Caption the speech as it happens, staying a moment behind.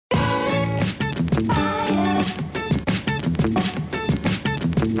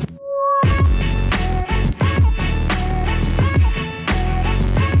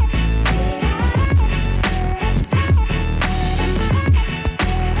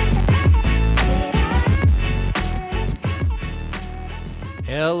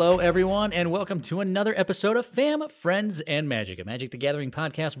Hello, everyone, and welcome to another episode of Fam, Friends, and Magic, a Magic the Gathering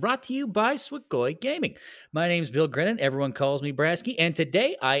podcast brought to you by Swagoi Gaming. My name's Bill Grennan. Everyone calls me Brasky, and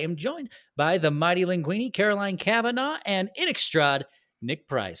today I am joined by the mighty Linguini, Caroline Kavanaugh, and Innistrad, Nick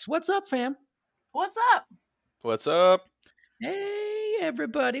Price. What's up, fam? What's up? What's up? Hey,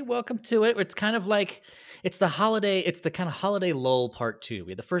 everybody. Welcome to it. It's kind of like, it's the kind of holiday lull part two.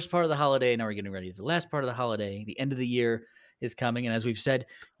 We had the first part of the holiday, now we're getting ready for the last part of the holiday. The end of the year is coming. And as we've said,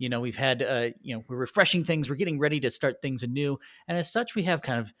 we've had, we're refreshing things. We're getting ready to start things anew. And as such, we have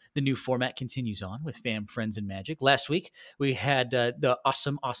kind of the new format continues on with Fam, Friends, and Magic. Last week, we had the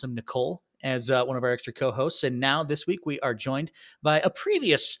awesome Nicole as one of our extra co-hosts. And now this week, we are joined by a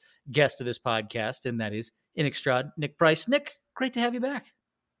previous guest of this podcast, and that is Innistrad, Nick Price. Nick, great to have you back.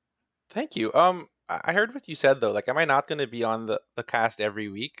 Thank you. I heard what you said though. Like, am I not going to be on the cast every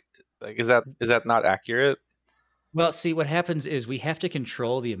week? Like, is that not accurate? Well, see, what happens is we have to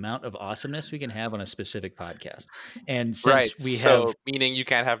control the amount of awesomeness we can have on a specific podcast. And since meaning you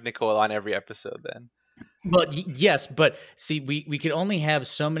can't have Nicole on every episode then. Well, yes, but see, we could only have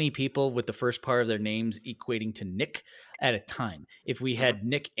so many people with the first part of their names equating to Nick at a time. If we had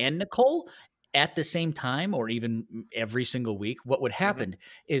Nick and Nicole at the same time, or even every single week, what would happen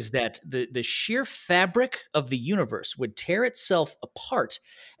is that the sheer fabric of the universe would tear itself apart.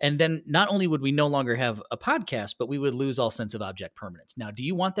 And then not only would we no longer have a podcast, but we would lose all sense of object permanence. Now, do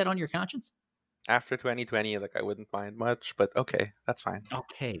you want that on your conscience? After 2020, like, I wouldn't mind much, but okay, that's fine.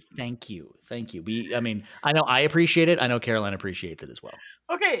 Okay, thank you. I know I appreciate it. I know Caroline appreciates it as well.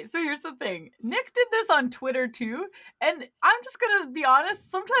 Okay, so here's the thing. Nick did this on Twitter too, and I'm just gonna be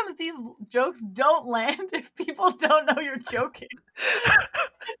honest, sometimes these jokes don't land if people don't know you're joking.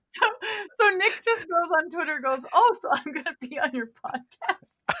 So Nick just goes on Twitter, goes, "Oh, so I'm gonna be on your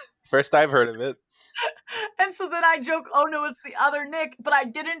podcast." First I've heard of it. And so then I joke, "Oh no, it's the other Nick," but I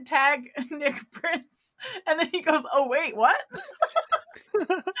didn't tag Nick Prince. And then he goes, "Oh wait, what?" And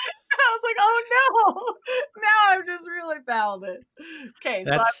I was like, "Oh no, now I've just really fouled it." Okay,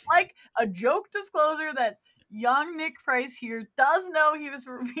 so I'm like a joke disclosure that young Nick Price here does know he was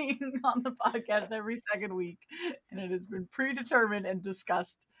being on the podcast every second week, and it has been predetermined and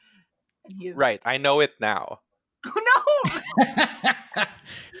discussed. And he is right. I know it now. No.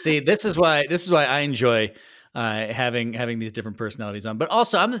 See, this is why I enjoy having these different personalities on. But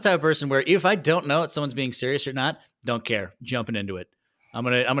also, I'm the type of person where if I don't know if someone's being serious or not, don't care, jumping into it. I'm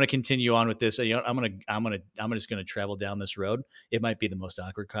gonna continue on with this. I'm just gonna travel down this road. It might be the most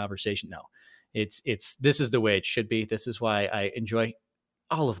awkward conversation. No, it's this is the way it should be. This is why I enjoy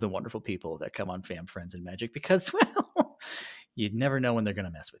all of the wonderful people that come on Fam, Friends, and Magic, because well, you never know when they're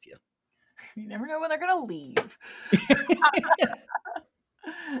gonna mess with you. You never know when they're gonna leave.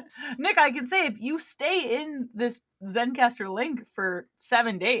 Nick, I can say if you stay in this Zencastr link for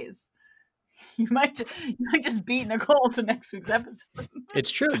 7 days, you might just beat Nicole to next week's episode. It's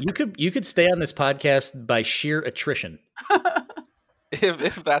true. You could stay on this podcast by sheer attrition.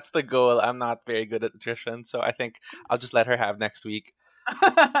 If that's the goal, I'm not very good at attrition, so I think I'll just let her have next week.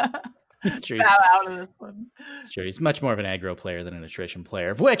 It's true. Out of this one. It's true. He's much more of an aggro player than an attrition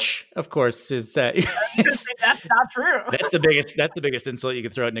player, which, of course, is that's not true. That's the biggest insult you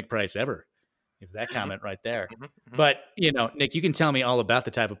could throw at Nick Price ever. Is that comment right there? But Nick, you can tell me all about the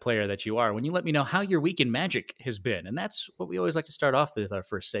type of player that you are when you let me know how your week in Magic has been, and that's what we always like to start off with our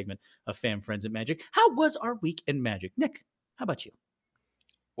first segment of Fam, Friends, and Magic. How was our week in Magic, Nick? How about you?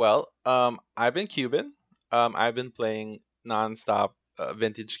 Well, I've been cubing. I've been playing nonstop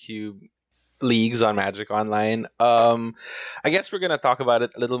Vintage Cube leagues on Magic Online. I guess we're gonna talk about it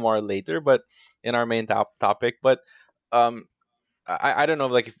a little more later, but in our main topic. But I don't know,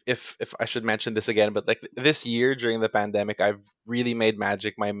 like if I should mention this again, but like this year during the pandemic, I've really made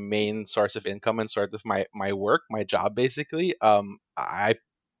Magic my main source of income and sort of my work, my job basically. I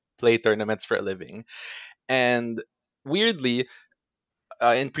play tournaments for a living, and weirdly,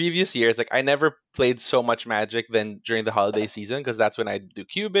 in previous years, like I never played so much Magic than during the holiday season, because that's when I do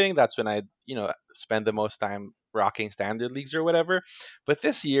cubing. That's when I, spend the most time rocking standard leagues or whatever. But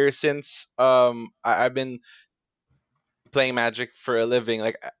this year, since I've been playing Magic for a living,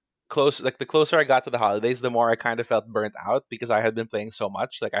 like the closer I got to the holidays, the more I kind of felt burnt out because I had been playing so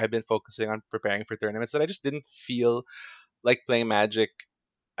much. Like I had been focusing on preparing for tournaments that I just didn't feel like playing Magic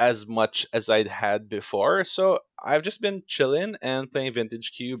as much as I'd had before. So I've just been chilling and playing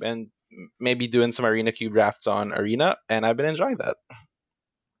Vintage Cube and maybe doing some Arena Cube drafts on Arena, and I've been enjoying that.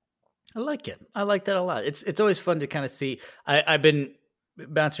 I like it. I like that a lot. It's always fun to kind of see. I've been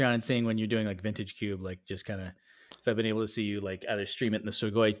bouncing around and seeing when you're doing like Vintage Cube, like just kind of if I've been able to see you like either stream it in the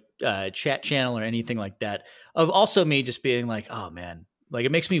Swagoi chat channel or anything like that. Of also me just being like, oh man, Like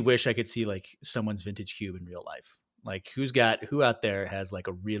it makes me wish I could see like someone's vintage cube in real life. Like who out there has like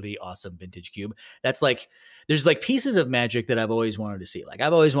a really awesome vintage cube? That's like, there's like pieces of Magic that I've always wanted to see. Like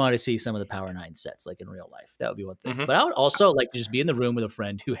I've always wanted to see some of the Power 9 sets like in real life. That would be one thing. Mhm. But I would also like to just be in the room with a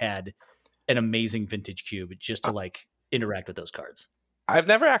friend who had an amazing vintage cube just to like interact with those cards. I've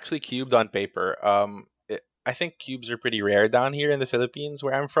never actually cubed on paper. I think cubes are pretty rare down here in the Philippines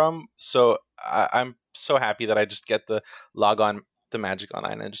where I'm from. So I'm so happy that I just get to log on to Magic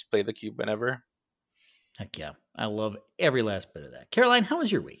Online and just play the cube whenever. Heck yeah. I love every last bit of that. Caroline, how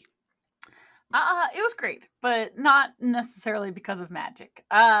was your week? It was great, but not necessarily because of Magic.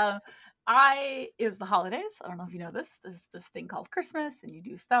 It was the holidays. I don't know if you know this. There's this thing called Christmas, and you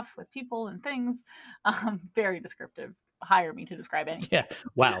do stuff with people and things. Very descriptive. Hire me to describe anything. Yeah.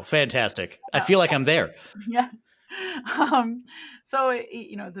 Wow. Fantastic. I feel like I'm there. Yeah. So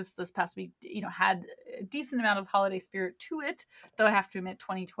this past week, had a decent amount of holiday spirit to it, though I have to admit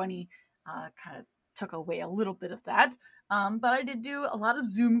 2020 kind of took away a little bit of that. But I did do a lot of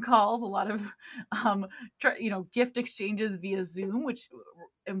Zoom calls, a lot of gift exchanges via Zoom, which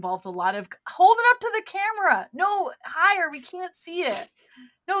involved a lot of hold it up to the camera. No, higher, we can't see it.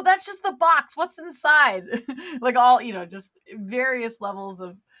 No, that's just the box. What's inside? Like all, just various levels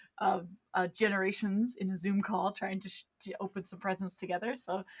of generations in a Zoom call trying to open some presents together.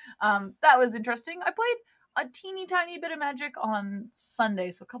 So that was interesting. I played a teeny tiny bit of Magic on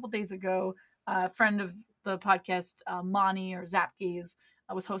Sunday, so a couple days ago. A friend of the podcast, Mani or Zapgaze,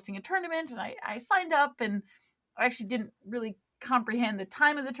 was hosting a tournament, and I signed up, and I actually didn't really comprehend the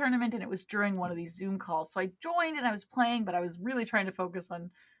time of the tournament, and it was during one of these Zoom calls. So I joined and I was playing, but I was really trying to focus on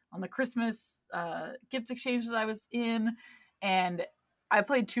the Christmas gift exchange that I was in, and I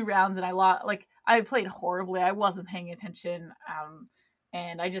played 2 rounds and I lost. Like I played horribly. I wasn't paying attention.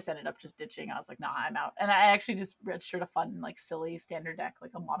 And I just ended up just ditching. I was like, nah, I'm out. And I actually just registered a fun, like silly standard deck,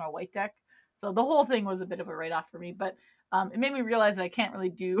 like a mono white deck. So the whole thing was a bit of a write-off for me, but it made me realize that I can't really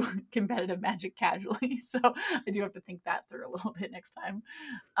do competitive Magic casually. So I do have to think that through a little bit next time.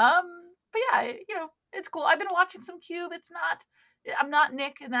 But yeah, it's cool. I've been watching some Cube. I'm not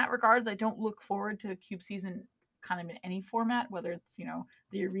Nick in that regards. I don't look forward to Cube season kind of in any format, whether it's,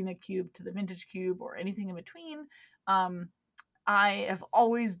 the Arena Cube to the Vintage Cube or anything in between. I have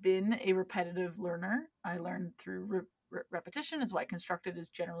always been a repetitive learner. I learned through repetition, is why Constructed is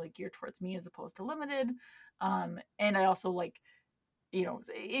generally geared towards me as opposed to Limited. And I also like,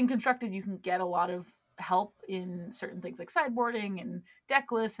 in Constructed, you can get a lot of help in certain things like sideboarding and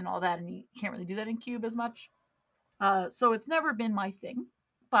deck lists and all that, and you can't really do that in Cube as much. So it's never been my thing,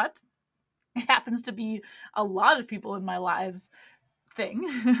 but it happens to be a lot of people in my lives thing,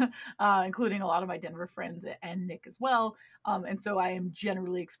 including a lot of my Denver friends and Nick as well. And so I am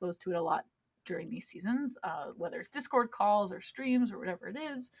generally exposed to it a lot during these seasons, whether it's Discord calls or streams or whatever it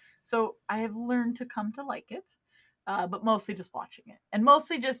is. So I have learned to come to like it, but mostly just watching it and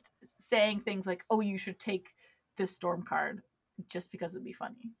mostly just saying things like, oh, you should take this Storm card just because it'd be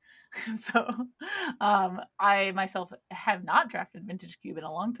funny. So I myself have not drafted Vintage Cube in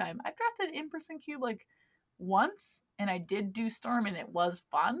a long time. I've drafted in-person Cube like once, and I did do Storm and it was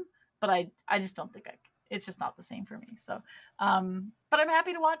fun, but I just don't think it's just not the same for me. So but I'm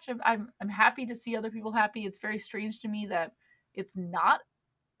happy to watch. I'm happy to see other people happy. It's very strange to me that it's not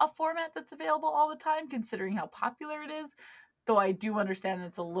a format that's available all the time, considering how popular it is. Though I do understand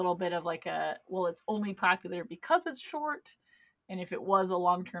it's a little bit of like it's only popular because it's short. And if it was a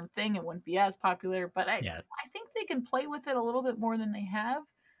long-term thing, it wouldn't be as popular. But I think they can play with it a little bit more than they have.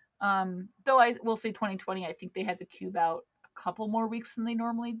 Though I will say 2020, I think they had the Cube out a couple more weeks than they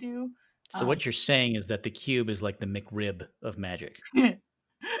normally do. So what you're saying is that the Cube is like the McRib of Magic. Yes.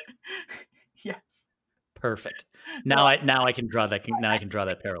 Perfect. Now I can draw that. Now I can draw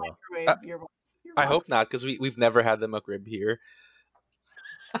that parallel. I hope not, because we've never had the McRib here.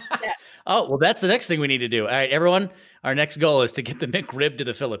 Yeah. Oh, well, that's the next thing we need to do. All right, everyone, our next goal is to get the McRib to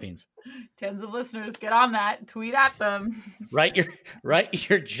the Philippines. Tens of listeners, get on that. Tweet at them. Write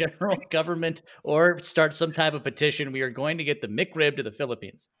your general government or start some type of petition. We are going to get the McRib to the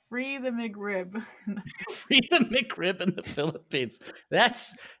Philippines. Free the McRib. Free the McRib in the Philippines.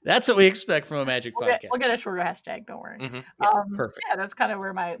 That's what we expect from a Magic podcast. We'll get a shorter hashtag. Don't worry. Mm-hmm. Yeah, perfect. Yeah, that's kind of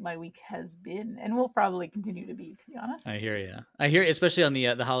where my week has been, and will probably continue to be be honest. I hear you, especially on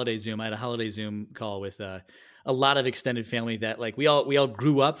the holiday Zoom. I had a holiday Zoom call with a lot of extended family that like we all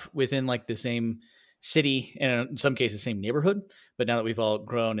grew up within like the same city and in some cases same neighborhood. But now that we've all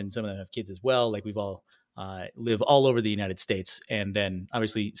grown and some of them have kids as well, like we've all live all over the United States, and then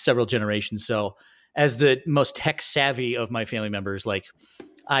obviously several generations. So as the most tech savvy of my family members, like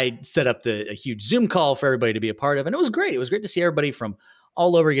I set up a huge Zoom call for everybody to be a part of, and it was great. It was great to see everybody from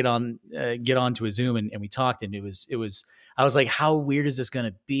all over get on to a Zoom, and we talked, and it was I was like, how weird is this going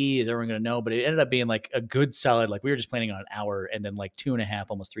to be? Is everyone going to know? But it ended up being like a good solid, like we were just planning on an hour, and then like 2.5,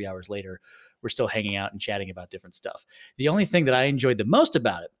 almost 3 hours later, we're still hanging out and chatting about different stuff. The only thing that I enjoyed the most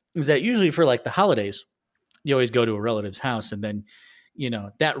about it is that usually for like the holidays, you always go to a relative's house, and then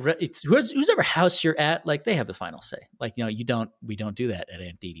it's whoever house you're at, like they have the final say. Like, we don't do that at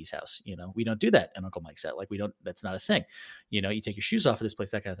Aunt Dee Dee's house. We don't do that at Uncle Mike's house. Like that's not a thing. You take your shoes off at this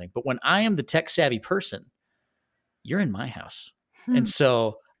place, that kind of thing. But when I am the tech savvy person, you're in my house. And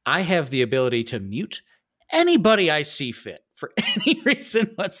so I have the ability to mute anybody I see fit for any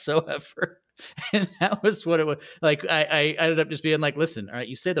reason whatsoever. And that was what it was. Like, I ended up just being like, listen, all right,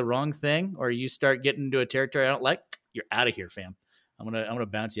 you say the wrong thing or you start getting into a territory I don't like, you're out of here, fam. I'm gonna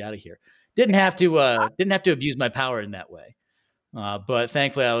bounce you out of here. Didn't have to abuse my power in that way. But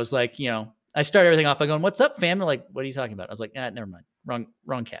thankfully I was like, I started everything off by going, "What's up, fam?" They're like, "What are you talking about?" I was like, never mind.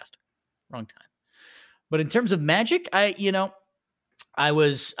 Wrong cast. Wrong time. But in terms of Magic, I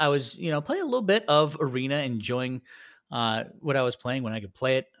was playing a little bit of Arena, enjoying what I was playing when I could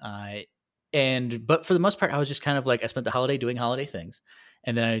play it. But for the most part, I was just kind of like, I spent the holiday doing holiday things.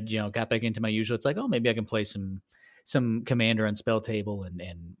 And then I, got back into my usual. It's like, oh, maybe I can play some Commander on Spell Table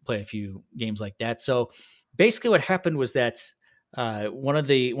and play a few games like that. So basically what happened was that one of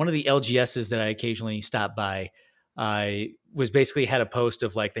the LGSs that I occasionally stop by was basically had a post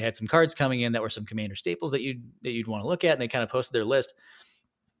of like, they had some cards coming in that were some Commander staples that you'd want to look at. And they kind of posted their list.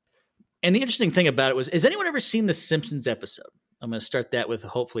 And the interesting thing about it was, has anyone ever seen the Simpsons episode? I'm going to start that with,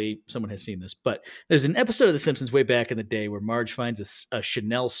 hopefully someone has seen this, but there's an episode of The Simpsons way back in the day where Marge finds a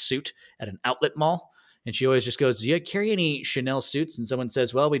Chanel suit at an outlet mall. And she always just goes, "Do you carry any Chanel suits?" And someone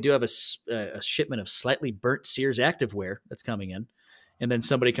says, "Well, we do have a shipment of slightly burnt Sears activewear that's coming in." And then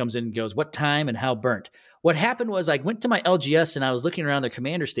somebody comes in and goes, "What time and how burnt?" What happened was I went to my LGS and I was looking around their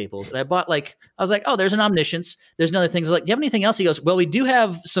Commander staples, and I was like, "Oh, there's an Omniscience. There's another thing." I was like, "Do you have anything else?" He goes, "Well, we do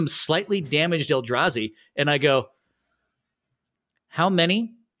have some slightly damaged Eldrazi." And I go, "How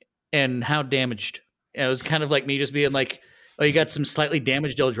many and how damaged?" And it was kind of like me just being like, "Oh, you got some slightly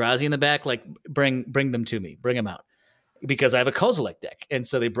damaged Eldrazi in the back? Like, bring them to me. Bring them out." Because I have a Kozilek deck. And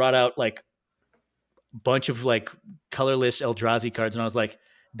so they brought out like a bunch of like colorless Eldrazi cards. And I was like,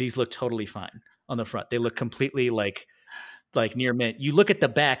 these look totally fine on the front. They look completely like near mint. You look at the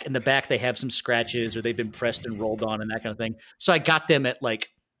back, and the back, they have some scratches or they've been pressed and rolled on and that kind of thing. So I got them at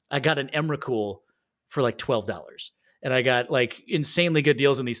I got an Emrakul for like $12. And I got like insanely good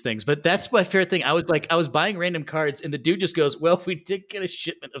deals on these things. But that's my favorite thing. I was buying random cards, and the dude just goes, "Well, we did get a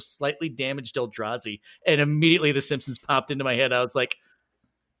shipment of slightly damaged Eldrazi." And immediately The Simpsons popped into my head. I was like,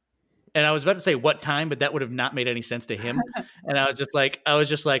 and I was about to say what time, but that would have not made any sense to him. And I was just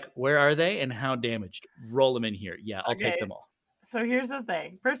like, where are they and how damaged? Roll them in here. Yeah, I'll take them all. So here's the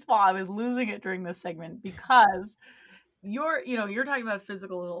thing. First of all, I was losing it during this segment because you're talking about a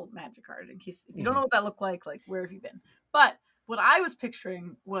physical little Magic card. In case if you don't know what that looked like where have you been? But what I was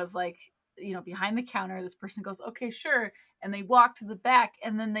picturing was like, behind the counter, this person goes, "Okay, sure," and they walk to the back,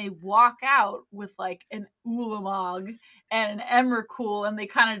 and then they walk out with like an Ulamog and an Emrakul, and they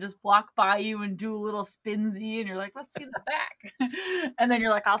kind of just walk by you and do a little spinsy, and you're like, "Let's see the back," and then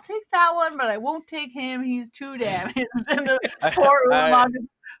you're like, "I'll take that one, but I won't take him. He's too damaged." And the poor Ulamog.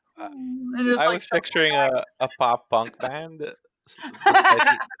 I was picturing a pop punk band,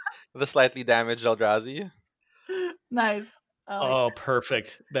 the slightly damaged Eldrazi. Nice.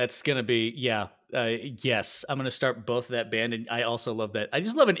 Perfect. That's gonna be yes. I'm gonna start both of that band, and I also love that. I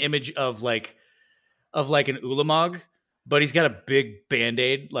just love an image of like an Ulamog, but he's got a big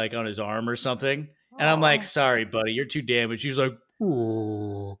Band-Aid like on his arm or something, and I'm like, "Sorry, buddy, you're too damaged." He's like,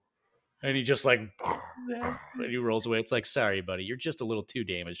 "Ooh." And he just like, and he rolls away. It's like, "Sorry, buddy, you're just a little too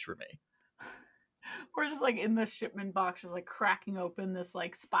damaged for me." We're just like in the shipment box, just like cracking open this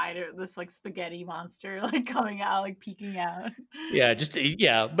like spider, this like spaghetti monster, like coming out, like peeking out. Yeah.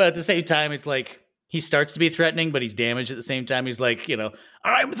 But at the same time, it's like he starts to be threatening, but he's damaged at the same time. He's like,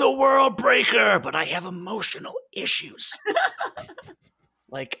 "I'm the world breaker, but I have emotional issues."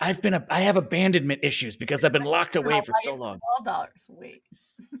 Like I have abandonment issues because I've been locked away for so long. $12. Wait.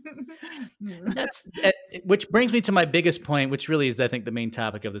 Which brings me to my biggest point, which really is, I think, the main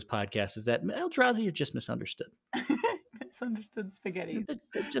topic of this podcast, is that Eldrazi are just misunderstood. Misunderstood spaghetti.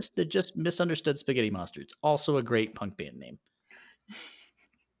 They're just misunderstood spaghetti monster. It's also a great punk band name.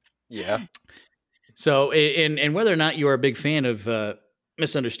 Yeah. So, and whether or not you are a big fan of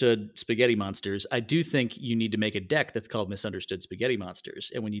misunderstood spaghetti monsters, I do think you need to make a deck that's called Misunderstood Spaghetti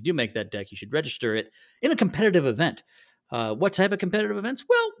Monsters. And when you do make that deck, you should register it in a competitive event. What type of competitive events?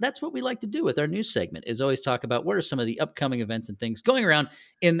 Well, that's what we like to do with our news segment, is always talk about what are some of the upcoming events and things going around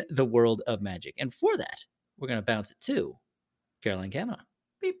in the world of Magic. And for that, we're going to bounce it to Caroline Kavanaugh.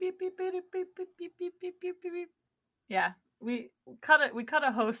 Beep, beep, beep, beep, beep, beep, beep, beep, beep, beep, beep, beep. Yeah, we cut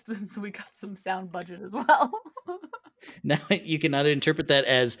a host, so we got some sound budget as well. Now you can either interpret that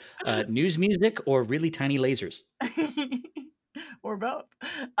as news music or really tiny lasers. Or both.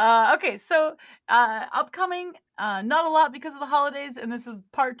 Okay, so upcoming, not a lot because of the holidays, and this is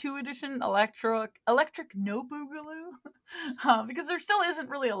part 2 edition, Electric No Boogaloo, because there still isn't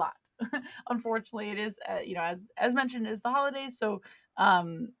really a lot. Unfortunately, it is, as mentioned, is the holidays, so a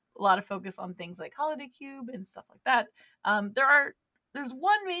lot of focus on things like Holiday Cube and stuff like that. There's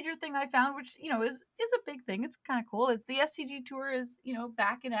one major thing I found, which is a big thing. It's kind of cool. Is the SCG Tour is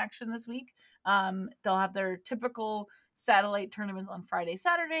back in action this week. They'll have their typical satellite tournaments on Friday,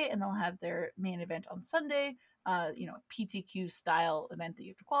 Saturday, and they'll have their main event on Sunday. PTQ style event that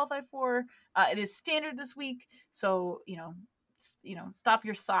you have to qualify for. It is standard this week, so stop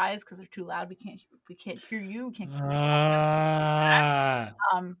your sighs because they're too loud. We can't hear you. We can't.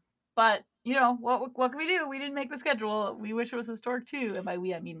 But what can we do? We didn't make the schedule. We wish it was historic too, and by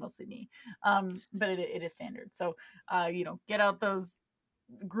we I mean mostly me. But it is standard. So get out those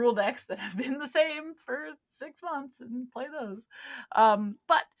Gruul decks that have been the same for 6 months and play those.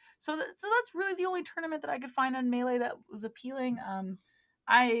 But so that's really the only tournament that I could find on Melee that was appealing.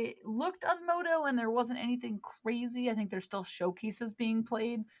 I looked on Moto and there wasn't anything crazy. I think there's still showcases being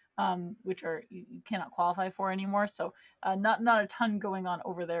played, which are you cannot qualify for anymore. So not a ton going on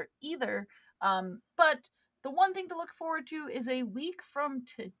over there either. But the one thing to look forward to is a week from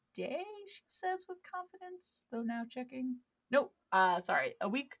today, she says with confidence, though now checking. Nope. Sorry. A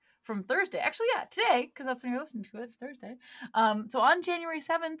week from Thursday. Actually, yeah, today, because that's when you're listening to it. It's Thursday. So on January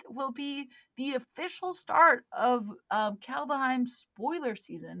 7th will be the official start of Kaldheim spoiler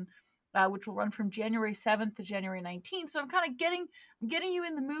season, which will run from January 7th to January 19th. So I'm kind of getting you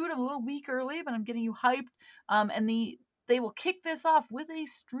in the mood. I'm a little week early, but I'm getting you hyped. And they will kick this off with a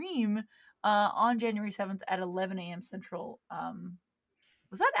stream on January 7th at 11 a.m. Central.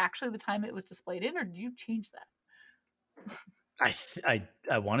 Was that actually the time it was displayed in, or did you change that?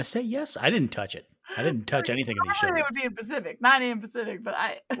 I want to say yes. I didn't touch it. I didn't touch anything in these shows. It would be in Pacific, 9 a.m. Pacific, but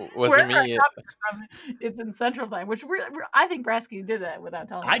wasn't me. It's in Central Time, which I think Brasky did that without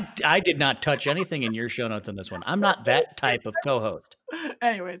telling me. I did not touch anything in your show notes on this one. I'm not that type of co-host.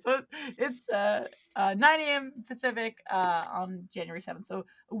 Anyway, so it's 9 a.m. Pacific on January 7th, so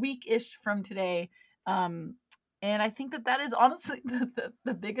a week-ish from today. And I think that is honestly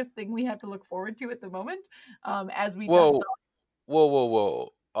the biggest thing we have to look forward to at the moment as we dust off. Whoa.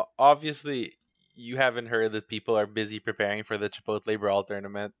 Obviously, you haven't heard that people are busy preparing for the Chipotle Brawl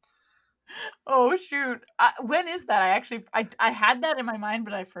tournament. Oh, shoot. When is that? I had that in my mind,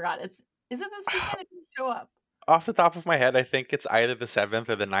 but I forgot. Is it this weekend? It didn't show up. Off the top of my head, I think it's either the 7th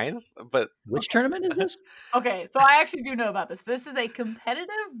or the 9th. But which tournament is this? Okay, so I actually do know about this. This is a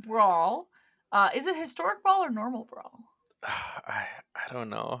competitive brawl. Is it historic brawl or normal brawl? I don't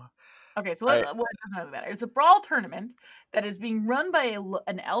know. Okay, so it doesn't really matter. It's a brawl tournament that is being run by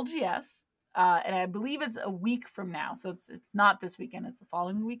an LGS, and I believe it's a week from now. So it's not this weekend; it's the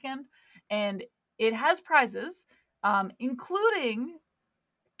following weekend, and it has prizes, including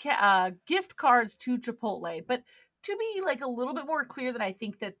gift cards to Chipotle. But to be like a little bit more clear than I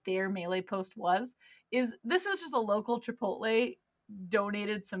think that their Melee post is this is just a local Chipotle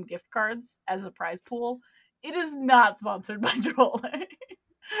donated some gift cards as a prize pool. It is not sponsored by Chipotle.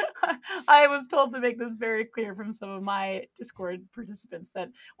 I was told to make this very clear from some of my Discord participants that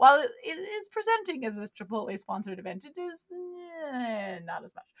while it is presenting as a Chipotle sponsored event, it is not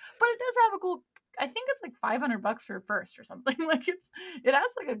as much. But it does have a cool, I think it's like $500 for first or something. Like it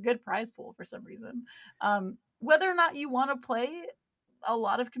has like a good prize pool for some reason. Whether or not you want to play a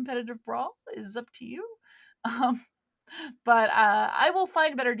lot of competitive brawl is up to you. But I will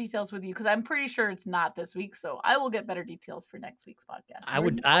find better details with you because I'm pretty sure it's not this week. So I will get better details for next week's podcast. I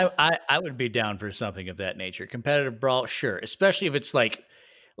would be down for something of that nature. Competitive brawl, sure. Especially if it's like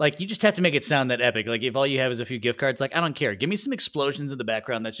you just have to make it sound that epic. Like if all you have is a few gift cards, like I don't care. Give me some explosions in the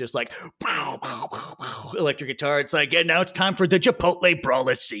background that's just like pow, pow, pow, pow, electric guitar. It's like, yeah, now it's time for the Chipotle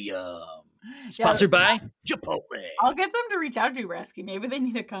Brawliseum. Sponsored by Chipotle. I'll get them to reach out to you, Rasky. Maybe they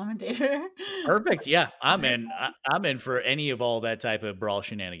need a commentator. Perfect. Yeah, I'm in. I'm in for any of all that type of brawl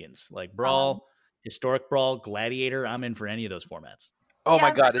shenanigans, like brawl, historic brawl, gladiator. I'm in for any of those formats. Oh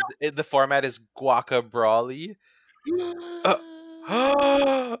my god, the format is Guaca Brawly. I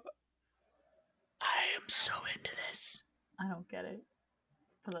am so into this. I don't get it.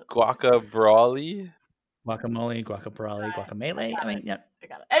 Guaca Brawly. Guacamole, guacaprale, guacamele. I mean, yeah. I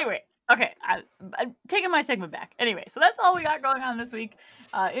got it. Anyway, okay, I'm taking my segment back. Anyway, so that's all we got going on this week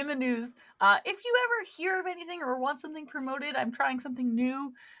in the news. If you ever hear of anything or want something promoted, I'm trying something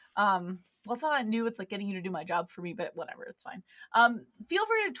new. Well, it's not that new. It's like getting you to do my job for me, but whatever, it's fine. Feel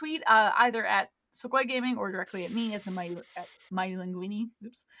free to tweet either at Sokoi Gaming or directly at me at Mighty Linguini.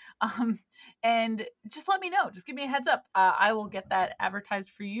 Oops. And just let me know. Just give me a heads up. I will get that advertised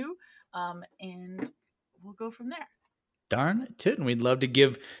for you. And we'll go from there. Darn tootin'. We'd love to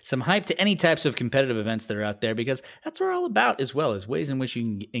give some hype to any types of competitive events that are out there, because that's what we're all about, as well as ways in which you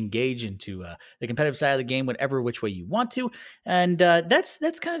can engage into the competitive side of the game, whatever which way you want to. And that's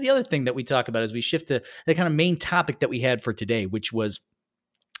kind of the other thing that we talk about as we shift to the kind of main topic that we had for today, which was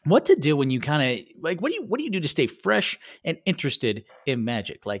what to do when you kind of like, what do you do to stay fresh and interested in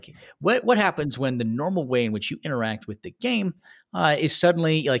Magic? Like what happens when the normal way in which you interact with the game is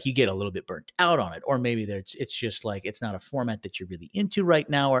suddenly like you get a little bit burnt out on it, or maybe it's just like it's not a format that you're really into right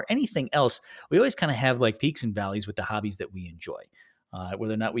now, or anything else. We always kind of have like peaks and valleys with the hobbies that we enjoy.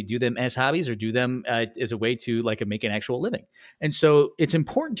 Whether or not we do them as hobbies or do them as a way to like make an actual living. And so it's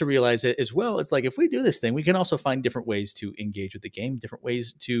important to realize that as well. It's like, if we do this thing, we can also find different ways to engage with the game, different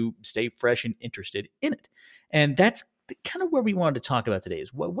ways to stay fresh and interested in it. And that's kind of where we wanted to talk about today,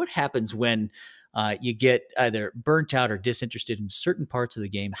 is what happens when you get either burnt out or disinterested in certain parts of the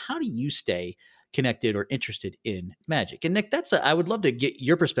game. How do you stay connected or interested in Magic? And Nick, I would love to get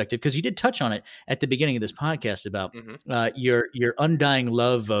your perspective, because you did touch on it at the beginning of this podcast about your undying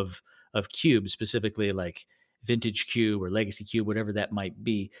love of Cube, specifically like Vintage Cube or Legacy Cube, whatever that might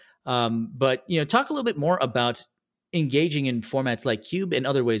be. But talk a little bit more about engaging in formats like Cube and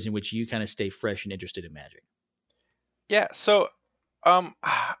other ways in which you kind of stay fresh and interested in Magic. Yeah, so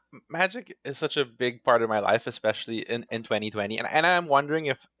Magic is such a big part of my life, especially in 2020, and I'm wondering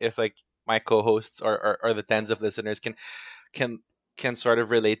if like my co-hosts or the tens of listeners can sort of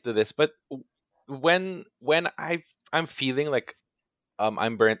relate to this. But when I'm feeling like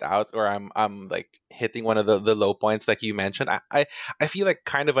I'm burnt out, or I'm like hitting one of the low points like you mentioned, I feel like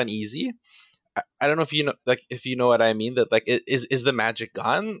kind of uneasy. I don't know if if you know what I mean, that like is the magic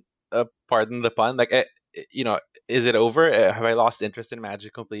gone? Pardon the pun. Like is it over? Have I lost interest in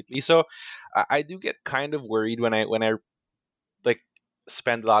Magic completely? So I do get kind of worried when I like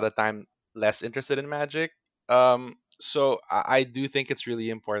spend a lot of time less interested in Magic. So I do think it's really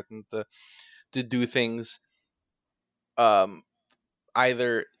important to do things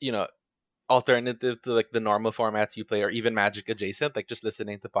either alternative to like the normal formats you play, or even Magic adjacent, like just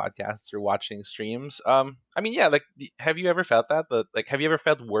listening to podcasts or watching streams. I mean, yeah, like have you ever felt that? Like have you ever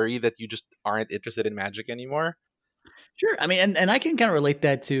felt worry that you just aren't interested in Magic anymore? Sure. I mean, and I can kind of relate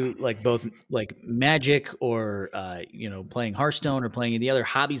that to like both like Magic or playing Hearthstone or playing the other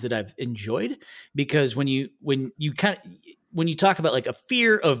hobbies that I've enjoyed, because when you talk about like a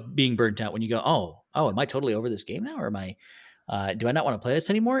fear of being burnt out, when you go, oh, am I totally over this game now, or am I do I not want to play this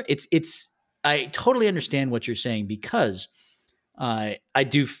anymore? I totally understand what you're saying, because I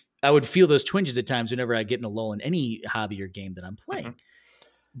would feel those twinges at times whenever I get in a lull in any hobby or game that I'm playing.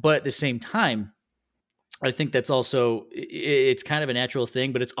 Mm-hmm. But at the same time, I think that's also, it's kind of a natural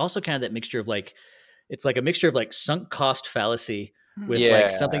thing, but it's also kind of that mixture of like, it's like a mixture of like sunk cost fallacy with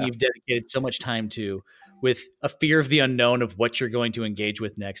like something you've dedicated so much time to, with a fear of the unknown of what you're going to engage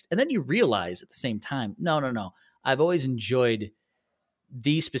with next. And then you realize at the same time, no, I've always enjoyed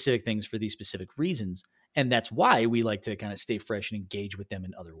these specific things for these specific reasons. And that's why we like to kind of stay fresh and engage with them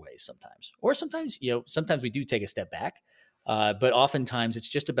in other ways sometimes. Or sometimes, sometimes we do take a step back. But oftentimes it's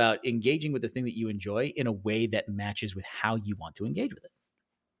just about engaging with the thing that you enjoy in a way that matches with how you want to engage with it.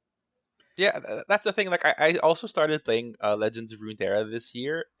 Yeah, that's the thing. Like I also started playing Legends of Runeterra this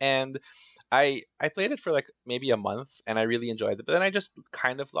year, and I played it for like maybe a month, and I really enjoyed it. But then I just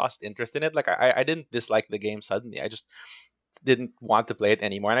kind of lost interest in it. Like I didn't dislike the game suddenly. I just didn't want to play it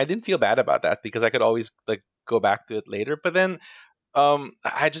anymore, and I didn't feel bad about that, because I could always like go back to it later. But then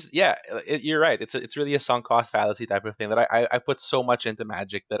I just you're right. It's really a sunk cost fallacy type of thing, that I put so much into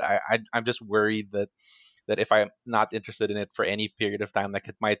Magic that I'm just worried that if I'm not interested in it for any period of time, like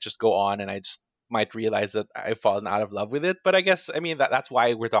it might just go on, and I just might realize that I've fallen out of love with it. But I guess, I mean, that's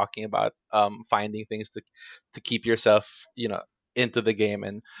why we're talking about finding things to keep yourself into the game,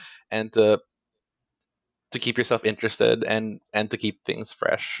 and to keep yourself interested, and to keep things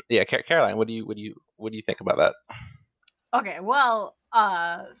fresh. Yeah, Caroline, what do you think about that? Okay, well,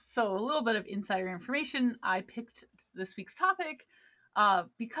 so a little bit of insider information. I picked this week's topic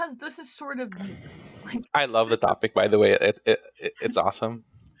because this is sort of like, I love the topic, by the way. It's awesome.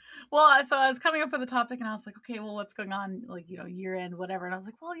 Well, so I was coming up with a topic, and I was like, okay, well, what's going on, like, year end, whatever. And I was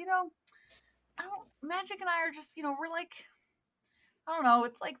like, well, Magic and I are just, we're like, I don't know.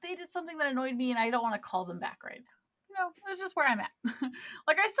 It's like they did something that annoyed me, and I don't want to call them back right now. That's just where I'm at.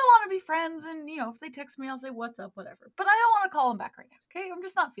 Like, I still want to be friends, and if they text me, I'll say what's up, whatever. But I don't want to call them back right now. Okay, I'm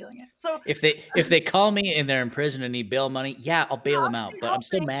just not feeling it. So if they call me and they're in prison and need bail money, yeah, I'll bail them out. But I'm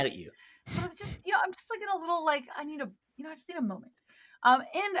still mad at you. But I'm just, I'm just like in a little like I just need a moment. And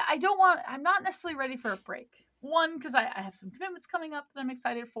I'm not necessarily ready for a break. One, because I have some commitments coming up that I'm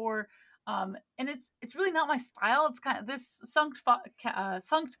excited for. And it's really not my style. It's kind of this sunk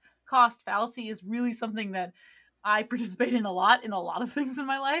cost fallacy is really something that I participate in a lot of things in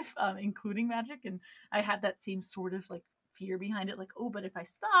my life, including Magic. And I had that same sort of like fear behind it, like, oh, but if I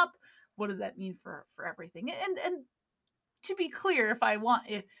stop, what does that mean for everything? And to be clear, if I want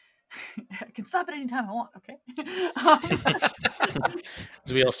it, I can stop at any time I want. Okay.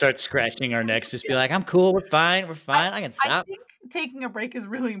 So we all start scratching our necks, just be like, I'm cool. We're fine. I can stop. I think taking a break is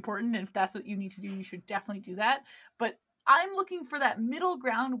really important. And if that's what you need to do, you should definitely do that. But I'm looking for that middle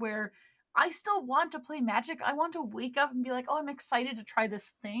ground where I still want to play Magic. I want to wake up and be like, oh, I'm excited to try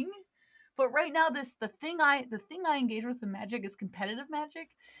this thing. But right now, the thing I engage with in Magic is competitive Magic.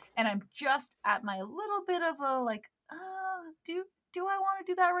 And I'm just at my little bit of a like, do I want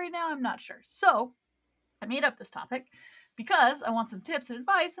to do that right now? I'm not sure. So I made up this topic because I want some tips and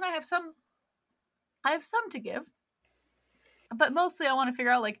advice, and I have some to give. But mostly I want to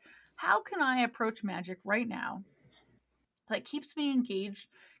figure out like, how can I approach Magic right now that keeps me engaged,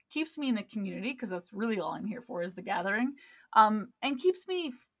 keeps me in the community, because that's really all I'm here for is the gathering, and keeps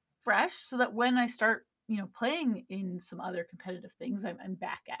me fresh so that when I start, playing in some other competitive things, I'm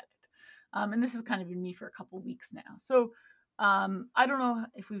back at it. And this has kind of been me for a couple weeks now. So I don't know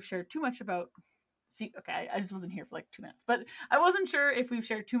if we've shared too much about. Okay, I just wasn't here for like 2 minutes, but I wasn't sure if we've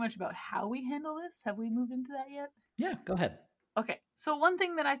shared too much about how we handle this. Have we moved into that yet? Yeah, go ahead. Okay, so one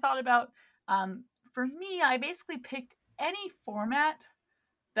thing that I thought about, for me, I basically picked any format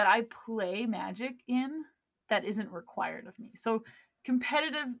that I play Magic in that isn't required of me. So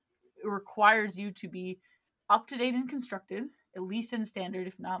competitive requires you to be up to date and constructed, at least in standard,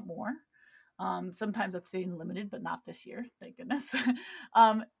 if not more. Sometimes up to date and limited, but not this year, thank goodness.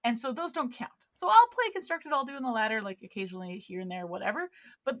 And so those don't count. So I'll play constructed, I'll do in the ladder, like occasionally here and there, whatever.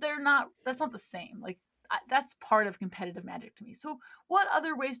 But that's not the same. Like that's part of competitive Magic to me. So what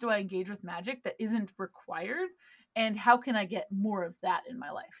other ways do I engage with Magic that isn't required? And how can I get more of that in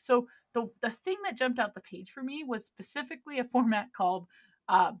my life? So the thing that jumped out the page for me was specifically a format called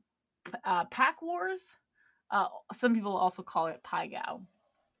Pack Wars. Some people also call it Pai-Gow.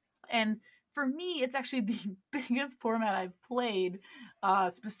 And for me, it's actually the biggest format I've played,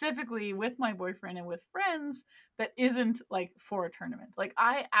 specifically with my boyfriend and with friends, that isn't like for a tournament. Like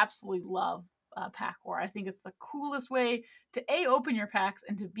I absolutely love Pack War. I think it's the coolest way to A, open your packs,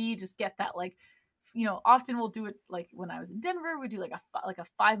 and to B, just get that like, often we'll do it like when I was in Denver, we do like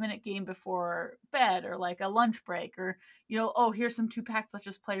a 5-minute game before bed, or like a lunch break, or oh, here's some 2 packs, let's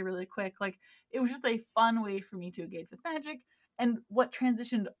just play really quick. Like it was just a fun way for me to engage with Magic. And what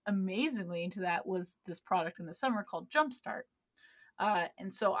transitioned amazingly into that was this product in the summer called Jumpstart.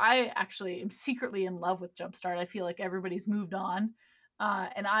 And so I actually am secretly in love with Jumpstart. I feel like everybody's moved on,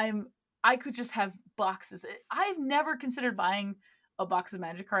 and I could just have boxes. I've never considered buying a box of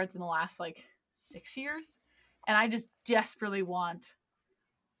Magic cards in the last like 6 years, and I just desperately want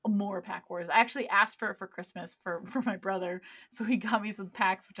more Pack Wars. I actually asked for it for Christmas for my brother, so he got me some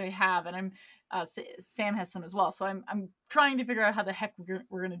packs, which I have, and I'm Sam has some as well. So I'm trying to figure out how the heck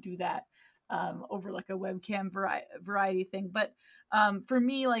we're gonna do that over like a webcam variety thing. But for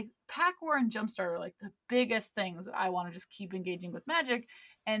me, like Pack War and Jumpstart are like the biggest things that I want to just keep engaging with Magic.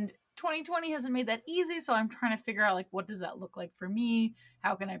 And 2020 hasn't made that easy, so I'm trying to figure out like what does that look like for me?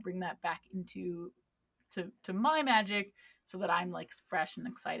 How can I bring that back into to my Magic so that I'm like fresh and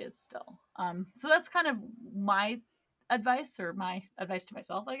excited still. So that's kind of my advice, or my advice to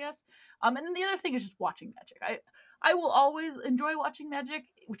myself, I guess. And then the other thing is just watching Magic. I will always enjoy watching Magic,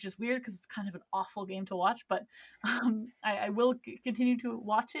 which is weird because it's kind of an awful game to watch, but I will continue to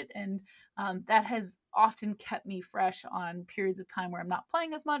watch it, and that has often kept me fresh on periods of time where I'm not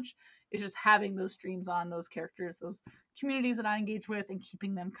playing as much. It's just having those streams on, those characters, those communities that I engage with, and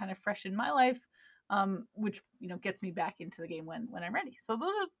keeping them kind of fresh in my life. Which gets me back into the game when I'm ready. So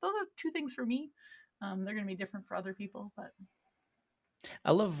those are 2 things for me. They're going to be different for other people, but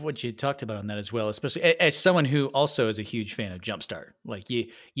I love what you talked about on that as well, especially as someone who also is a huge fan of Jumpstart. Like you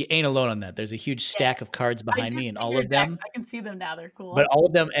ain't alone on that. There's a huge stack of cards behind me, and all of them. I can see them now. They're cool. But all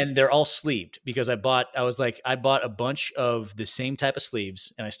of them, and they're all sleeved because I bought a bunch of the same type of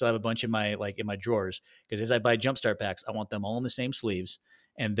sleeves, and I still have a bunch in my drawers because as I buy Jumpstart packs, I want them all in the same sleeves.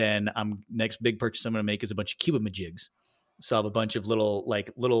 And then next big purchase I'm going to make is a bunch of Cubamajigs. So I have a bunch of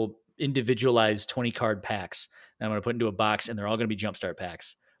little individualized 20 card packs that I'm going to put into a box, and they're all going to be Jumpstart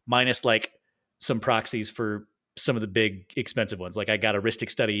packs, minus like some proxies for some of the big expensive ones. Like I got a Rhystic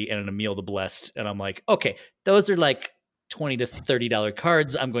Study and an Emil the Blessed, and I'm like, okay, those are like $20 to $30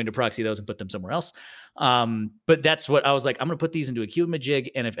 cards. I'm going to proxy those and put them somewhere else. But that's what I was like, I'm going to put these into a Cubamajig,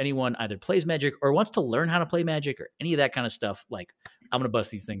 and if anyone either plays Magic or wants to learn how to play Magic or any of that kind of stuff, like I'm going to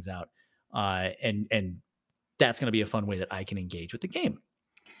bust these things out. And that's going to be a fun way that I can engage with the game.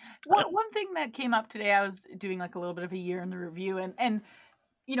 One thing that came up today, I was doing like a little bit of a year in the review, and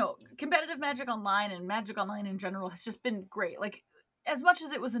you know, competitive Magic Online and Magic Online in general has just been great. Like, as much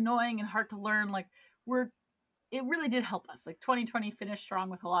as it was annoying and hard to learn, like it really did help us. Like 2020 finished strong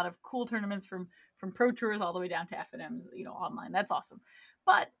with a lot of cool tournaments from Pro Tours all the way down to FNMs, you know, online. That's awesome.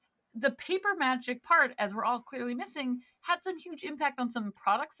 But the paper Magic part, as we're all clearly missing, had some huge impact on some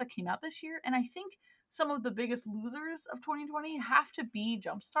products that came out this year. And I think some of the biggest losers of 2020 have to be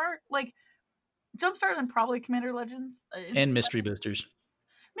Jumpstart. Like Jumpstart and probably Commander Legends. And Mystery Boosters.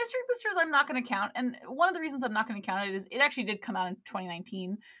 Mystery Boosters I'm not going to count. And one of the reasons I'm not going to count it is it actually did come out in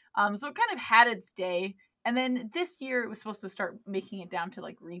 2019. So it kind of had its day. And then this year it was supposed to start making it down to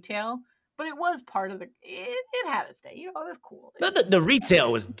like retail. But it was part of it had its day. You know, it was cool. The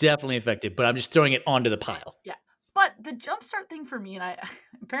retail was definitely affected, but I'm just throwing it onto the pile. Yeah. But the Jumpstart thing for me, and I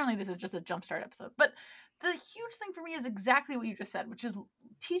apparently this is just a Jumpstart episode, but the huge thing for me is exactly what you just said, which is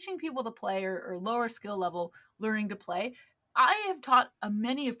teaching people to play or lower skill level, learning to play. I have taught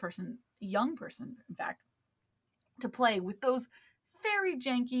young person, in fact, to play with those very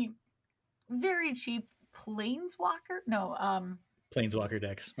janky, very cheap Planeswalker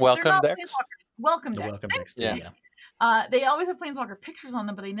decks. Welcome decks. Welcome The decks. welcome decks too, Yeah. yeah. They always have Planeswalker pictures on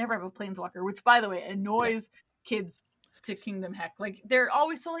them, but they never have a Planeswalker, which, by the way, annoys kids to kingdom heck. Like, they're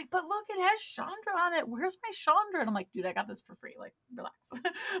always so like, but look, it has Chandra on it. Where's my Chandra? And I'm like, dude, I got this for free. Like, relax.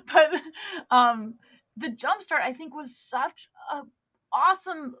 But the Jumpstart, I think, was such a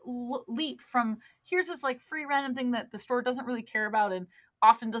awesome leap from here's this like free random thing that the store doesn't really care about and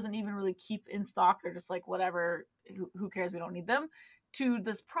often doesn't even really keep in stock. They're just like, whatever, who cares? We don't need them. To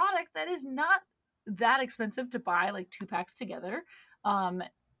this product that is not that expensive to buy, like 2 packs together.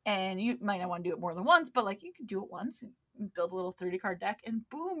 And you might not want to do it more than once, but like you could do it once and build a little 30 card deck, and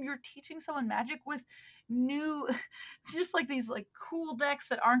boom, you're teaching someone Magic with new, just like these like cool decks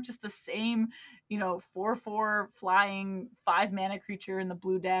that aren't just the same, you know, 4/4 flying 5 mana creature in the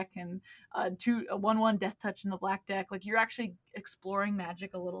blue deck and a 1/1 Death Touch in the black deck. Like you're actually exploring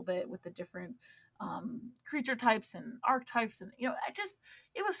Magic a little bit with the different creature types and archetypes, and you know,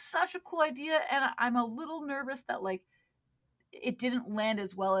 it was such a cool idea, and I'm a little nervous that like it didn't land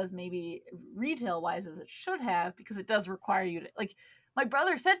as well as maybe retail wise as it should have, because it does require you to, like, my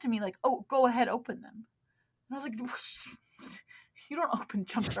brother said to me like, oh, go ahead, open them. And I was like, you don't open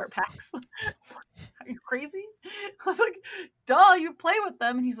Jumpstart packs. Are you crazy? I was like, duh, you play with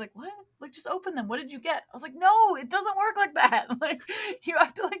them. And he's like, what? Like, just open them. What did you get? I was like, no, it doesn't work like that. Like, you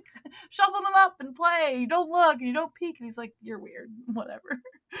have to like shuffle them up and play. You don't look and you don't peek. And he's like, you're weird. Whatever.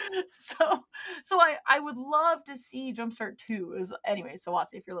 So I would love to see Jumpstart 2. Anyway, so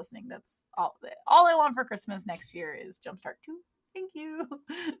Watsy, if you're listening, that's all I want for Christmas next year is Jumpstart 2. Thank you.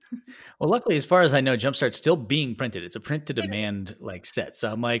 Well, luckily, as far as I know, Jumpstart's still being printed. It's a print to demand like set. So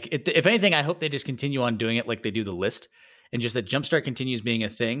I'm like, if anything, I hope they just continue on doing it like they do the list, and just that Jumpstart continues being a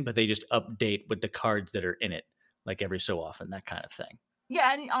thing, but they just update with the cards that are in it, like every so often, that kind of thing.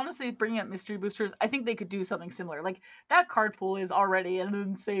 Yeah, and honestly, bringing up Mystery Boosters, I think they could do something similar. Like that card pool is already an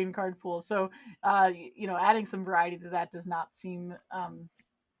insane card pool, so you know, adding some variety to that does not seem.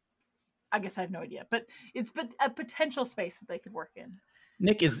 I guess I have no idea, but it's a potential space that they could work in.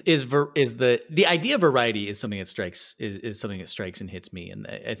 Nick, is the idea of variety is something that strikes and hits me, and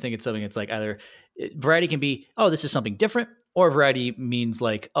I think it's something that's like either variety can be, oh, this is something different, or variety means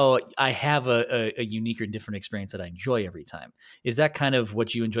like, oh, I have a unique or different experience that I enjoy every time. Is that kind of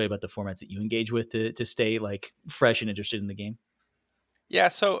what you enjoy about the formats that you engage with to stay like fresh and interested in the game? Yeah.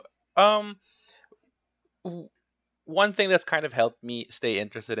 So, one thing that's kind of helped me stay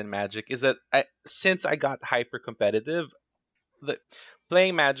interested in Magic is that since I got hyper competitive,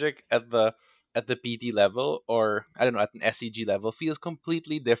 playing Magic at the PT level, or I don't know, at an SCG level, feels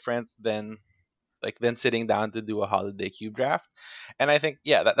completely different than sitting down to do a holiday cube draft. And I think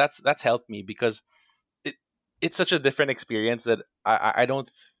that's helped me, because it's such a different experience that I don't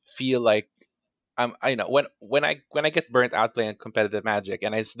feel like I know when I get burnt out playing competitive Magic,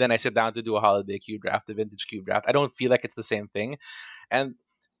 and then I sit down to do a holiday cube draft, a vintage cube draft, I don't feel like it's the same thing. And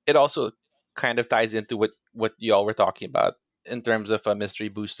it also kind of ties into what y'all were talking about in terms of a mystery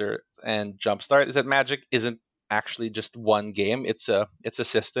booster and jumpstart is that Magic isn't actually just one game. It's a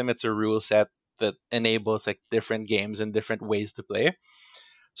system. It's a rule set that enables like different games and different ways to play.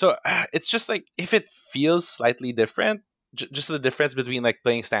 So it's just like if it feels slightly different, just the difference between like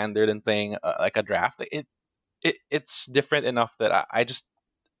playing standard and playing like a draft, like, it's different enough that I just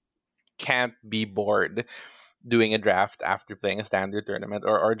can't be bored doing a draft after playing a standard tournament,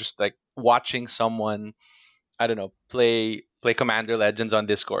 or just like watching someone, I don't know, play Commander Legends on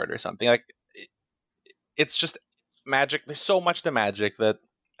Discord or something. Like it's just Magic. There's so much to Magic that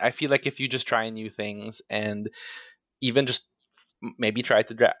I feel like if you just try new things and even just maybe try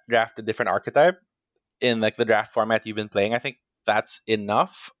to draft a different archetype in like the draft format you've been playing, I think that's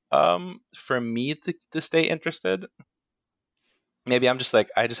enough for me to stay interested. Maybe I'm just like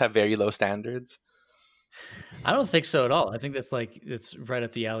I just have very low standards. I don't think so at all. I think that's like it's right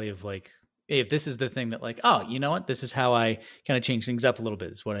up the alley of like, hey, if this is the thing that like, oh, you know what, this is how I kind of change things up a little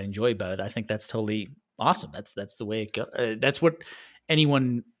bit. Is what I enjoy about it. I think that's totally awesome. That's the way it goes. That's what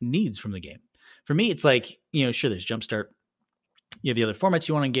anyone needs from the game. For me, it's like, you know, sure, there's Jumpstart. You have the other formats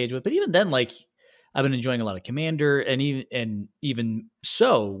you want to engage with, but even then, like, I've been enjoying a lot of Commander, and even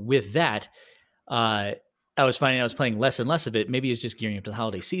so with that, uh, I was finding I was playing less and less of it. Maybe it's just gearing up to the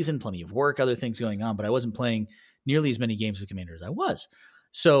holiday season, plenty of work, other things going on, but I wasn't playing nearly as many games of Commander as I was.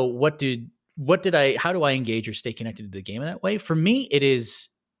 So how do I engage or stay connected to the game in that way? For me, it is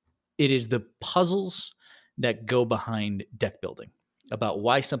the puzzles that go behind deck building, about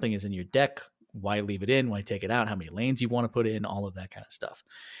why something is in your deck, why leave it in, why take it out, how many lanes you want to put in, all of that kind of stuff.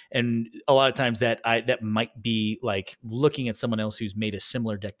 And a lot of times that might be like looking at someone else who's made a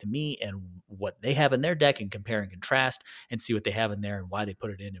similar deck to me and what they have in their deck and compare and contrast and see what they have in there and why they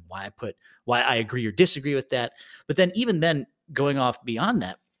put it in and why I agree or disagree with that. But then even then going off beyond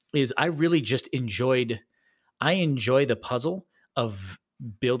that is I really just I enjoy the puzzle of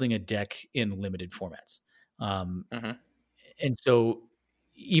building a deck in limited formats. Um, Hmm. and so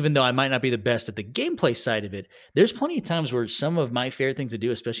even though I might not be the best at the gameplay side of it, there's plenty of times where some of my favorite things to do,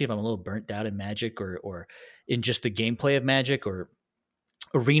 especially if I'm a little burnt out in Magic or in just the gameplay of Magic or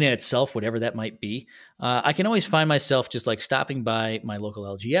arena itself, whatever that might be, I can always find myself just like stopping by my local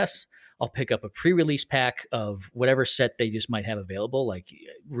LGS. I'll pick up a pre-release pack of whatever set they just might have available. Like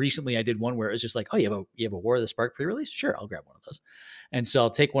recently, I did one where it was just like, "Oh, you have a War of the Spark pre-release? Sure, I'll grab one of those." And so I'll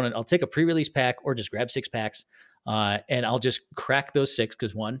take one. I'll take a pre-release pack or just grab 6 packs, and I'll just crack those 6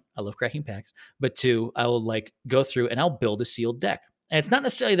 because one, I love cracking packs, but two, I will like go through and I'll build a sealed deck. And it's not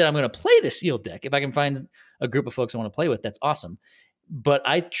necessarily that I'm going to play the sealed deck. If I can find a group of folks I want to play with, that's awesome. But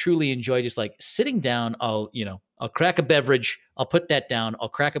I truly enjoy just like sitting down. I'll crack a beverage. I'll put that down. I'll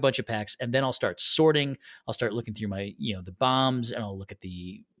crack a bunch of packs, and then I'll start sorting. I'll start looking through my, the bombs, and I'll look at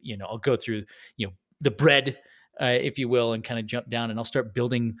I'll go through, the bread, if you will, and kind of jump down, and I'll start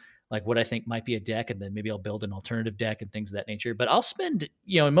building like what I think might be a deck, and then maybe I'll build an alternative deck and things of that nature. But I'll spend,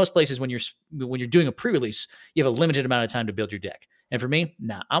 in most places when you're doing a pre-release, you have a limited amount of time to build your deck. And for me,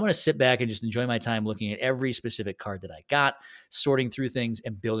 I'm going to sit back and just enjoy my time looking at every specific card that I got, sorting through things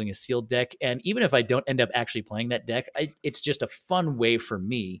and building a sealed deck. And even if I don't end up actually playing that deck, it's just a fun way for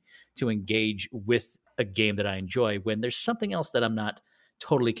me to engage with a game that I enjoy when there's something else that I'm not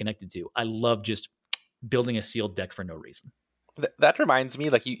totally connected to. I love just building a sealed deck for no reason. That reminds me,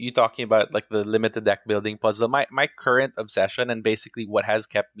 like you talking about like the limited deck building puzzle. My current obsession and basically what has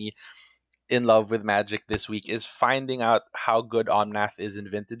kept me in love with Magic this week is finding out how good Omnath is in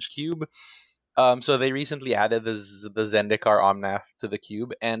Vintage Cube. So they recently added the Zendikar Omnath to the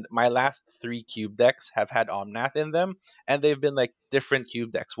cube, and my last 3 cube decks have had Omnath in them, and they've been like different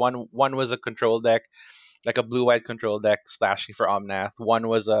cube decks. One was a control deck, like a blue-white control deck splashing for Omnath. One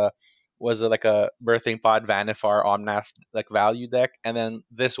was like a Birthing Pod Vanifar Omnath like value deck, and then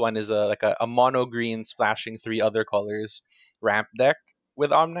this one is a mono green splashing 3 other colors ramp deck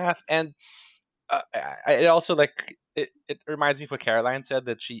with Omnath. And it also like it reminds me of what Caroline said,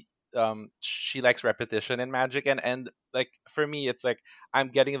 that she likes repetition in Magic, and like for me it's like I'm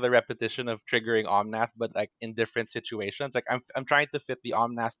getting the repetition of triggering Omnath, but like in different situations. Like I'm trying to fit the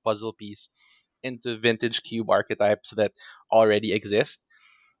Omnath puzzle piece into vintage cube archetypes that already exist.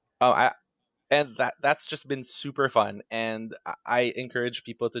 I and that's just been super fun, and I encourage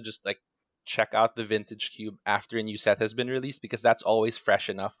people to just like check out the vintage cube after a new set has been released, because that's always fresh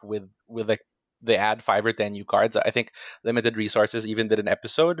enough with like they add 5 or 10 new cards. I think Limited Resources even did an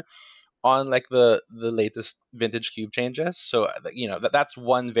episode on like the latest vintage cube changes. So that's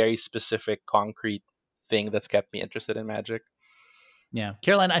one very specific concrete thing that's kept me interested in Magic. Yeah.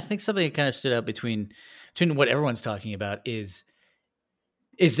 Caroline, I think something that kind of stood out between what everyone's talking about is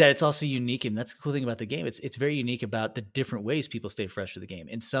is that it's also unique, and that's the cool thing about the game. It's very unique about the different ways people stay fresh for the game.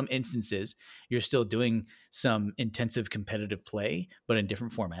 In some instances, you're still doing some intensive competitive play, but in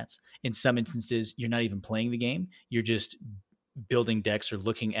different formats. In some instances, you're not even playing the game. You're just building decks or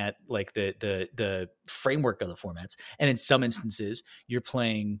looking at like the framework of the formats. And in some instances, you're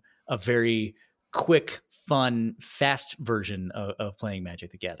playing a very quick, fun, fast version of playing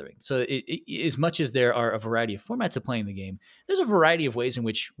Magic the Gathering. So as much as there are a variety of formats of playing the game, there's a variety of ways in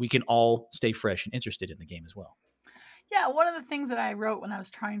which we can all stay fresh and interested in the game as well. Yeah, one of the things that I wrote when I was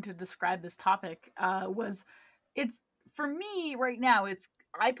trying to describe this topic was, it's, for me right now, it's,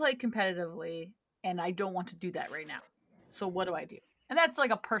 I play competitively and I don't want to do that right now. So what do I do? And that's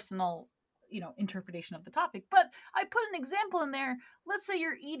like a personal, interpretation of the topic. But I put an example in there. Let's say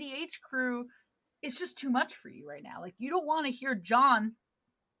your EDH crew, it's just too much for you right now. Like, you don't want to hear John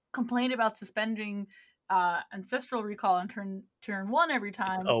complain about suspending Ancestral Recall on turn 1 every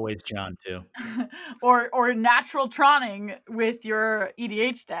time. It's always John too. or natural troning with your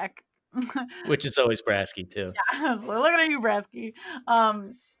EDH deck. Which is always Brasky too. Yeah, so look at you, Brasky.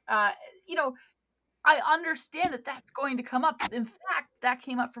 I understand that that's going to come up. In fact, that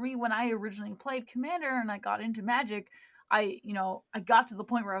came up for me when I originally played Commander and I got into Magic. I got to the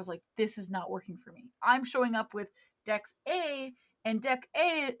point where I was like, this is not working for me. I'm showing up with decks A, and deck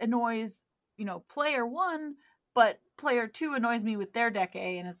A annoys, player 1, but player 2 annoys me with their deck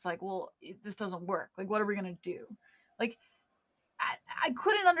A, and it's like, well, this doesn't work. Like, what are we going to do? Like, I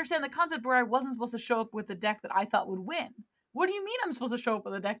couldn't understand the concept where I wasn't supposed to show up with a deck that I thought would win. What do you mean I'm supposed to show up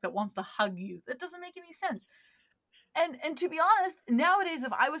with a deck that wants to hug you? That doesn't make any sense. And to be honest, nowadays,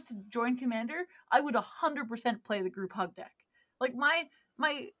 if I was to join Commander, I would 100% play the group hug deck. Like,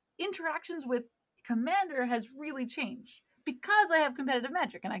 my interactions with Commander has really changed because I have competitive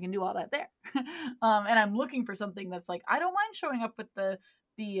Magic and I can do all that there. And I'm looking for something that's like, I don't mind showing up with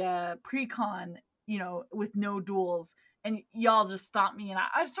the pre-con, with no duels, and y'all just stop me, and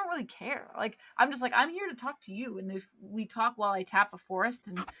I just don't really care. Like, I'm just like, I'm here to talk to you, and if we talk while I tap a forest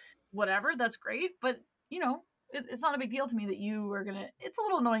and whatever, that's great. But it's not a big deal to me that you are gonna. It's a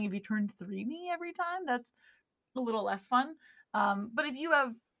little annoying if you turn 3 me every time. That's a little less fun. But if you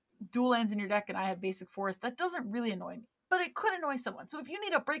have dual lands in your deck and I have basic forest, that doesn't really annoy me. But it could annoy someone. So if you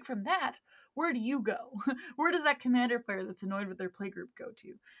need a break from that, where do you go? Where does that Commander player that's annoyed with their playgroup go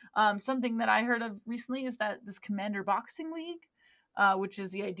to? Something that I heard of recently is that this Commander Boxing League, which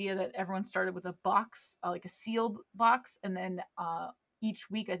is the idea that everyone started with a box, like a sealed box, and then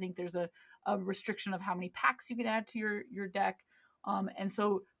each week I think there's a restriction of how many packs you can add to your deck. And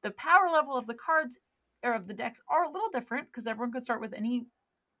so the power level of the cards or of the decks are a little different because everyone could start with any.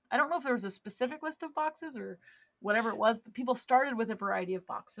 I don't know if there was a specific list of boxes or whatever it was, but people started with a variety of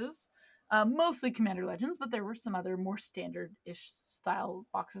boxes, mostly Commander Legends, but there were some other more standard-ish style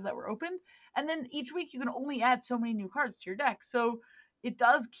boxes that were opened. And then each week you can only add so many new cards to your deck. So it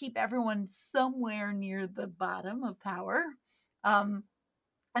does keep everyone somewhere near the bottom of power. And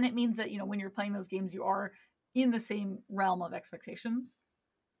it means that, when you're playing those games, you are in the same realm of expectations.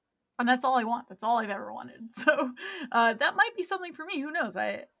 And that's all I want. That's all I've ever wanted. So that might be something for me. Who knows?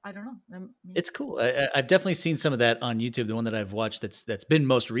 I don't know. It's cool. I've definitely seen some of that on YouTube. The one that I've watched that's been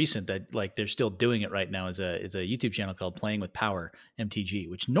most recent, that like they're still doing it right now, is a YouTube channel called Playing with Power MTG,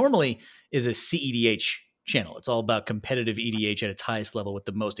 which normally is a CEDH channel. It's all about competitive EDH at its highest level with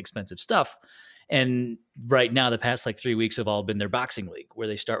the most expensive stuff. And right now, the past like 3 weeks have all been their boxing league, where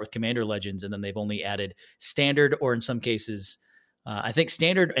they start with Commander Legends and then they've only added standard, or in some cases, I think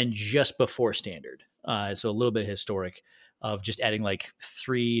standard and just before standard. So a little bit historic of just adding like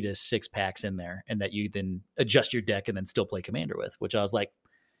 3 to 6 packs in there, and that you then adjust your deck and then still play Commander with, which I was like,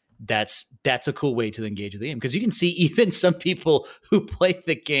 that's a cool way to engage with the game. Because you can see even some people who play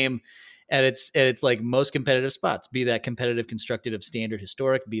the game at its like most competitive spots, be that competitive constructed of standard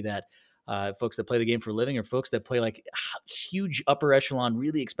historic, be that folks that play the game for a living, or folks that play like huge upper echelon,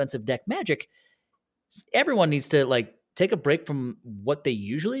 really expensive deck Magic. Everyone needs to like take a break from what they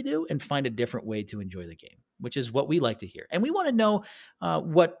usually do and find a different way to enjoy the game, which is what we like to hear. And we want to know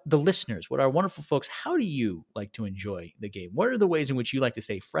what the listeners, what our wonderful folks, how do you like to enjoy the game? What are the ways in which you like to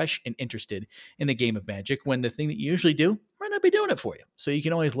stay fresh and interested in the game of Magic when the thing that you usually do might not be doing it for you? So you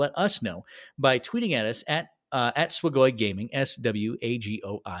can always let us know by tweeting at us at Swagoi Gaming,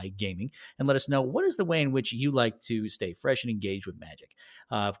 SWAGOI Gaming, and let us know what is the way in which you like to stay fresh and engaged with Magic.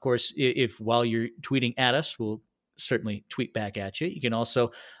 Of course, if while you're tweeting at us, we'll certainly tweet back at you. You can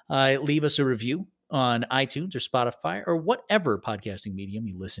also leave us a review on iTunes or Spotify or whatever podcasting medium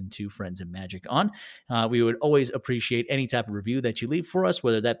you listen to Friends and Magic on. We would always appreciate any type of review that you leave for us,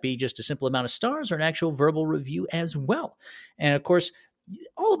 whether that be just a simple amount of stars or an actual verbal review as well. And of course,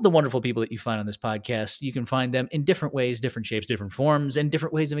 all of the wonderful people that you find on this podcast, you can find them in different ways, different shapes, different forms, and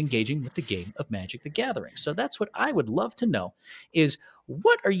different ways of engaging with the game of Magic the Gathering. So that's what I would love to know is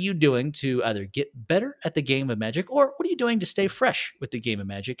what are you doing to either get better at the game of Magic, or what are you doing to stay fresh with the game of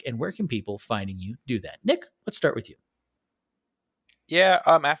Magic, and where can people finding you do that? Nick, let's start with you. Yeah,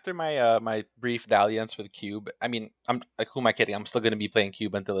 after my my brief dalliance with Cube, I mean, I'm like, who am I kidding? I'm still going to be playing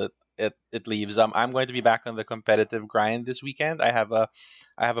Cube until it leaves. I'm going to be back on the competitive grind this weekend. I have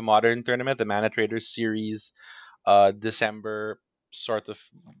a modern tournament, the Mana Traders series, December sort of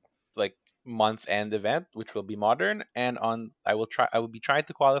like month end event, which will be modern, and I will be trying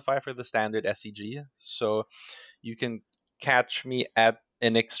to qualify for the standard SCG. So you can catch me at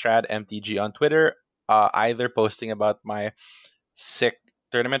Inixtrad MTG on Twitter, either posting about my sick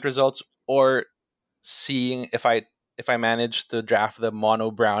tournament results or seeing if I manage to draft the mono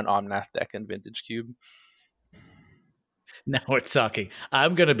brown Omnath deck in Vintage Cube. Now we're talking.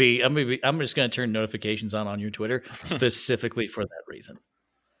 I'm just gonna turn notifications on your Twitter specifically for that reason.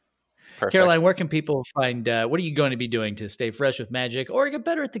 Perfect. Caroline, where can people find? What are you going to be doing to stay fresh with Magic or get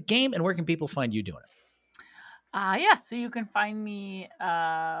better at the game? And where can people find you doing it? Yeah, so you can find me.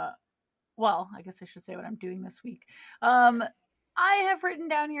 Well, I guess I should say what I'm doing this week. I have written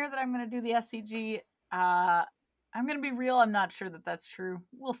down here that I'm going to do the SCG. I'm going to be real. I'm not sure that that's true.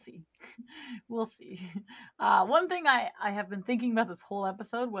 We'll see. We'll see. One thing I have been thinking about this whole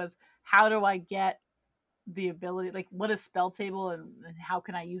episode was how do I get the ability, like what is spell table and how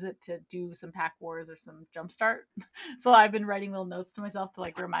can I use it to do some pack wars or some jumpstart. So I've been writing little notes to myself to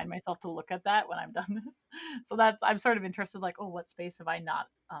like remind myself to look at that when I'm done this. So I'm sort of interested, like, oh, what space have I not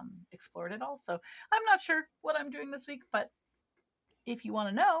explored at all? So I'm not sure what I'm doing this week, but if you want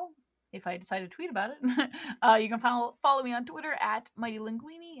to know, if I decide to tweet about it, you can follow me on Twitter at Mighty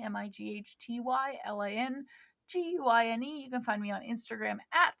Linguini, MIGHTYLINGUINE. You can find me on Instagram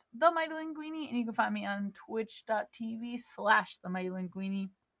at The Mighty Linguini, and you can find me on twitch.tv/The Mighty Linguini.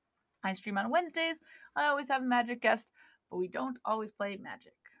 I stream on Wednesdays. I always have a Magic guest, but we don't always play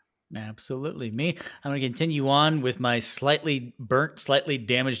Magic. Absolutely. Me, I'm going to continue on with my slightly burnt, slightly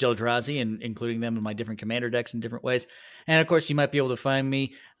damaged Eldrazi and including them in my different commander decks in different ways. And of course, you might be able to find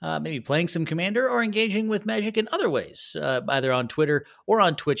me maybe playing some commander or engaging with Magic in other ways, either on Twitter or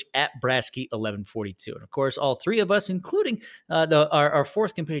on Twitch at Brasky1142. And of course, all three of us, including our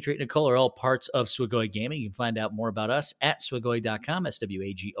fourth compatriot, Nicole, are all parts of Swagoi Gaming. You can find out more about us at swagoi.com,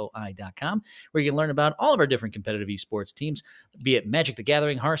 SWAGOI.com, where you can learn about all of our different competitive esports teams, be it Magic the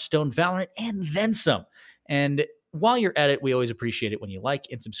Gathering, Hearthstone, Valorant, and then some. And while you're at it, we always appreciate it when you like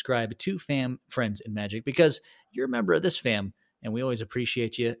and subscribe to Fam Friends in Magic, because you're a member of this fam, and we always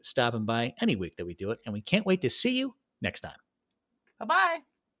appreciate you stopping by any week that we do it. And we can't wait to see you next time. Bye-bye.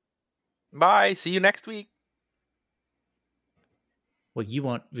 Bye. See you next week. Well,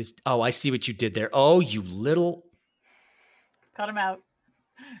 I see what you did there. Oh, you little. Cut him out.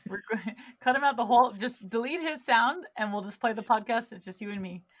 Cut him out the whole. Just delete his sound, and we'll just play the podcast. It's just you and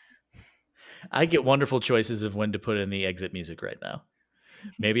me. I get wonderful choices of when to put in the exit music right now.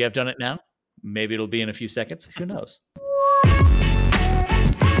 Maybe I've done it now. Maybe it'll be in a few seconds. Who knows?